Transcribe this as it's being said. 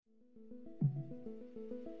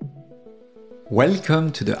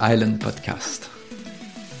Welcome to the Island Podcast.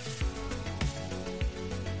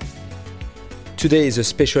 Today is a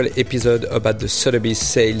special episode about the Sotheby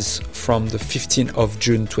sales from the 15th of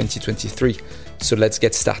June 2023. So let's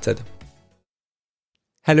get started.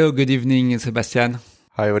 Hello, good evening, Sebastian.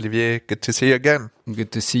 Hi, Olivier. Good to see you again.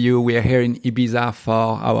 Good to see you. We are here in Ibiza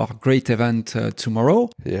for our great event tomorrow.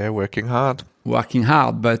 Yeah, working hard.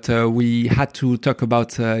 But we had to talk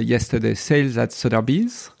about yesterday's sales at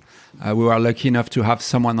Sotheby's. We were lucky enough to have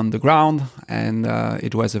someone on the ground, and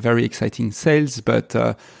it was a very exciting sales. But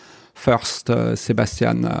first,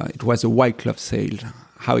 Sebastian, it was a white glove sale.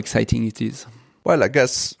 How exciting it is. Well, I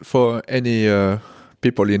guess for any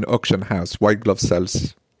people in auction house, white glove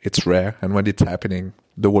sales, it's rare. And when it's happening,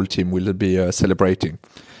 the whole team will be celebrating.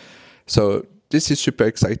 So this is super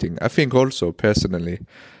exciting. I think also personally,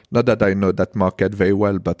 not that I know that market very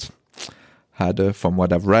well, but from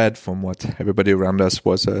what I've read, from what everybody around us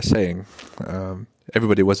was saying,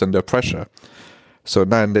 everybody was under pressure. So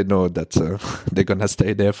now they know that they're gonna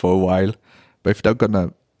stay there for a while. But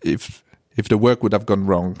if the work would have gone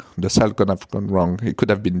wrong, the sale could have gone wrong, it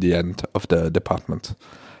could have been the end of the department.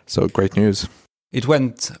 So great news. It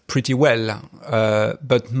went pretty well,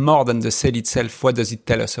 but more than the sale itself, what does it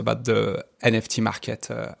tell us about the NFT market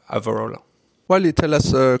overall? Well, it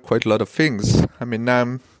tells us quite a lot of things. I mean,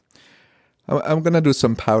 I'm going to do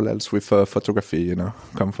some parallels with photography,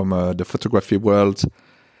 come from the photography world.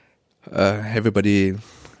 Everybody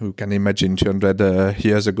who can imagine 200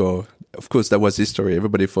 years ago, of course, there was history.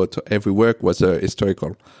 Everybody thought every work was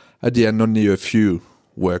historical. At the end, only a few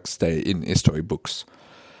works stay in history books.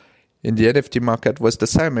 In the NFT market was the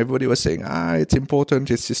same. Everybody was saying, it's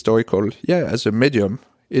important, it's historical. Yeah, as a medium,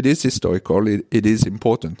 it is historical, it is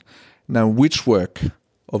important. Now, which work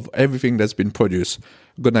of everything that's been produced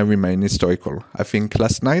gonna remain historical? I think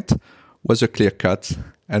last night was a clear cut,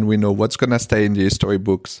 and we know what's gonna stay in the history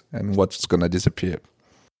books and what's gonna disappear.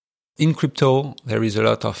 In crypto, there is a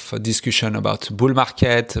lot of discussion about bull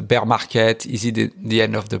market, bear market. Is it the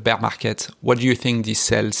end of the bear market? What do you think this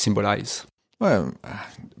sell symbolize? Well,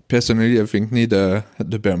 personally, I think neither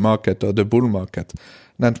the bear market or the bull market.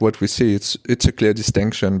 Not what we see. It's a clear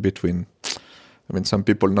distinction between, some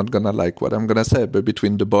people not gonna like what I'm gonna say, but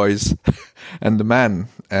between the boys and the man,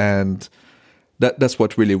 and that's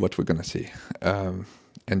what we're gonna see. And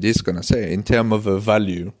this gonna say in terms of a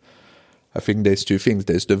value, I think there's two things.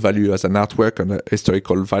 There's the value as an artwork and a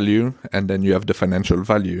historical value, and then you have the financial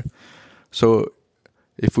value. So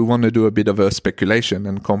if we want to do a bit of a speculation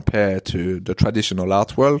and compare to the traditional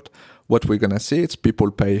art world, what we're going to see is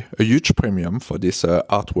people pay a huge premium for this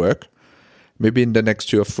artwork. Maybe in the next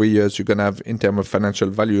 2 or 3 years, you're going to have, in terms of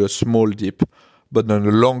financial value, a small dip, but on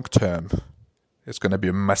the long term, it's going to be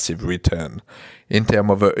a massive return. In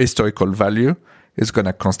terms of a historical value, it's going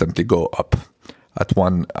to constantly go up. At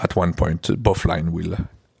one point, both lines will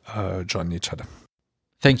join each other.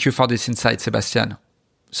 Thank you for this insight, Sebastian.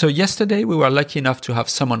 So yesterday we were lucky enough to have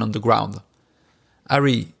someone on the ground.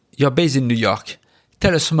 Harry, you're based in New York.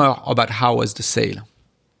 Tell us more about how was the sale.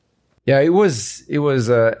 Yeah, it was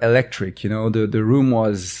electric. The room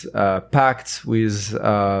was packed with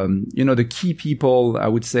the key people, I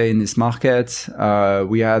would say, in this market.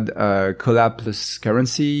 We had Collab plus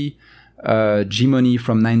Currency. G-Money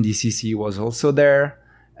from 9DCC was also there,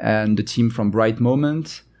 and the team from Bright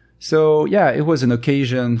Moment. So yeah, it was an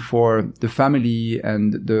occasion for the family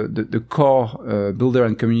and the core builder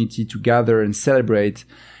and community to gather and celebrate.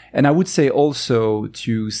 And I would say also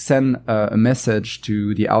to send a message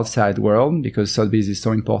to the outside world, because Sotheby's is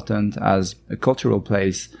so important as a cultural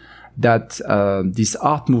place, that this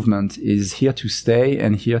art movement is here to stay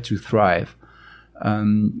and here to thrive.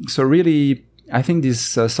 So really, I think this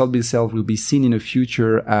Sotheby's sale will be seen in the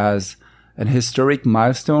future as an historic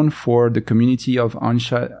milestone for the community of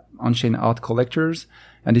on-chain art collectors.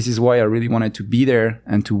 And this is why I really wanted to be there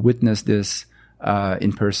and to witness this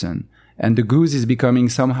in person. And the goose is becoming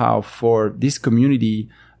somehow for this community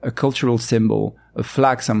a cultural symbol, a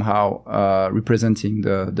flag somehow representing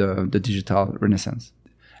the digital renaissance.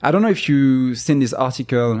 I don't know if you've seen this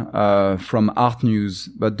article from Art News,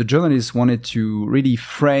 but the journalist wanted to really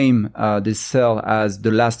frame this sale as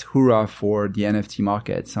the last hurrah for the NFT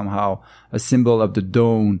market, somehow a symbol of the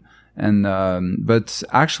dawn. And but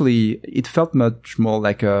actually, it felt much more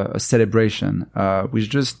like a celebration with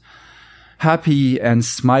just happy and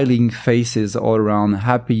smiling faces all around,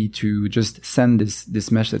 happy to just send this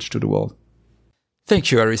message to the world.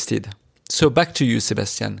 Thank you, Aristide. So back to you,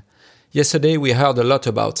 Sebastian. Yesterday, we heard a lot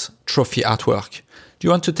about trophy artwork. Do you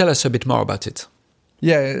want to tell us a bit more about it?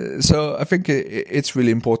 Yeah, so I think it's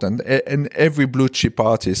really important. And every blue chip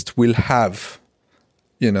artist will have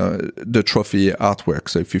the trophy artwork.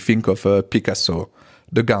 So if you think of Picasso,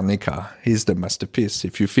 the Guernica, he's the masterpiece.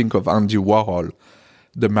 If you think of Andy Warhol,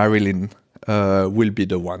 the Marilyn will be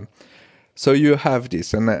the one. So you have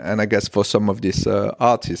this, and I guess for some of these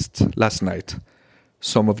artists last night,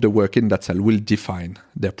 some of the work in that cell will define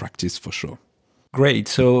their practice for sure. Great.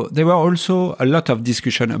 So there were also a lot of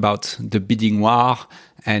discussion about the bidding war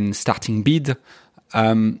and starting bid.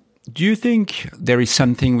 Do you think there is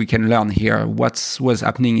something we can learn here? What was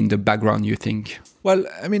happening in the background, you think? Well,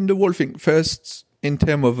 I mean, the whole thing, first, in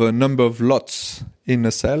terms of a number of lots in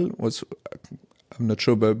a cell, was, I'm not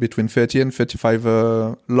sure, but between 30 and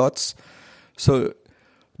 35 lots. So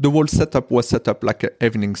the whole setup was set up like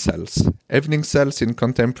evening cells. Evening cells in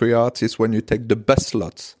contemporary art is when you take the best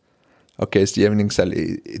lots. Okay, it's the evening cell.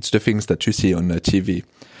 It's the things that you see on TV.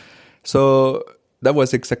 So that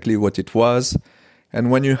was exactly what it was.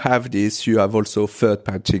 And when you have this, you have also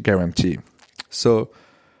third-party guarantee. So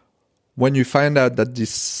when you find out that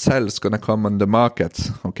this cell is going to come on the market,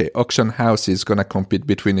 okay, auction houses going to compete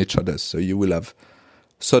between each other. So you will have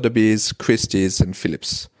Sotheby's, Christie's, and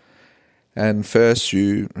Phillips. And first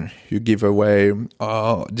you give away,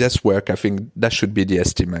 this work, I think that should be the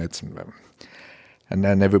estimate. And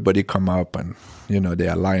then everybody come up and, they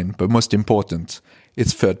align. But most important,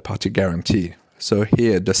 it's third-party guarantee. So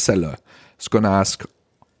here the seller is going to ask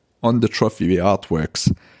on the trophy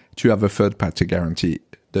artworks to have a third-party guarantee.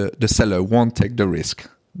 The seller won't take the risk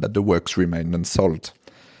that the works remain unsold.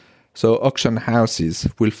 So auction houses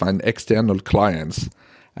will find external clients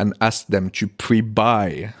and ask them to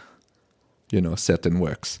pre-buy, certain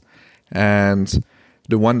works. And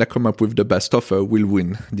the one that come up with the best offer will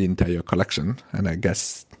win the entire collection. And I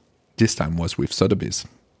guess this time was with Sotheby's.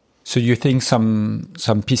 So you think some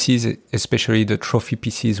pieces, especially the trophy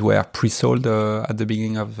pieces, were pre-sold at the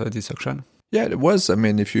beginning of this auction? Yeah, it was. I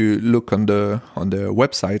mean, if you look on the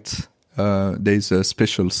website, there's a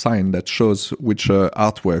special sign that shows which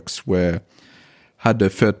artworks had a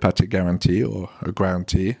third-party guarantee or a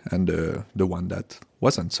guarantee, and the one that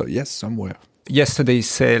wasn't. So yes, somewhere. Yesterday's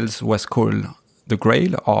sales was called the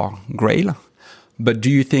Grail or Grail. But do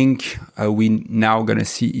you think we now going to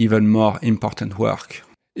see even more important work?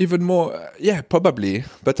 Even more, yeah, probably.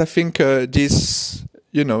 But I think this,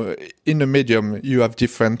 in the medium, you have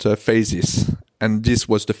different phases. And this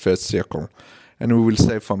was the first circle. And we will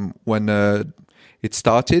say from when it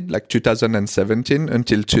started, like 2017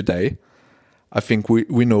 until today, I think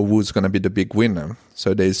we know who's going to be the big winner.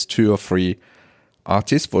 So there's 2 or 3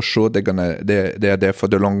 artists for sure. They're there for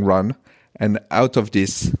the long run. And out of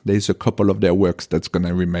this, there's a couple of their works that's going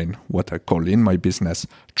to remain what I call in my business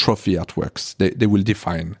trophy artworks. They will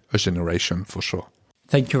define a generation for sure.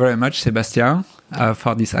 Thank you very much, Sébastien,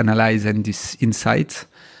 for this analysis and this insight.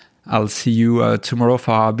 I'll see you tomorrow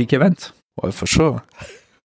for our big event. Well, for sure.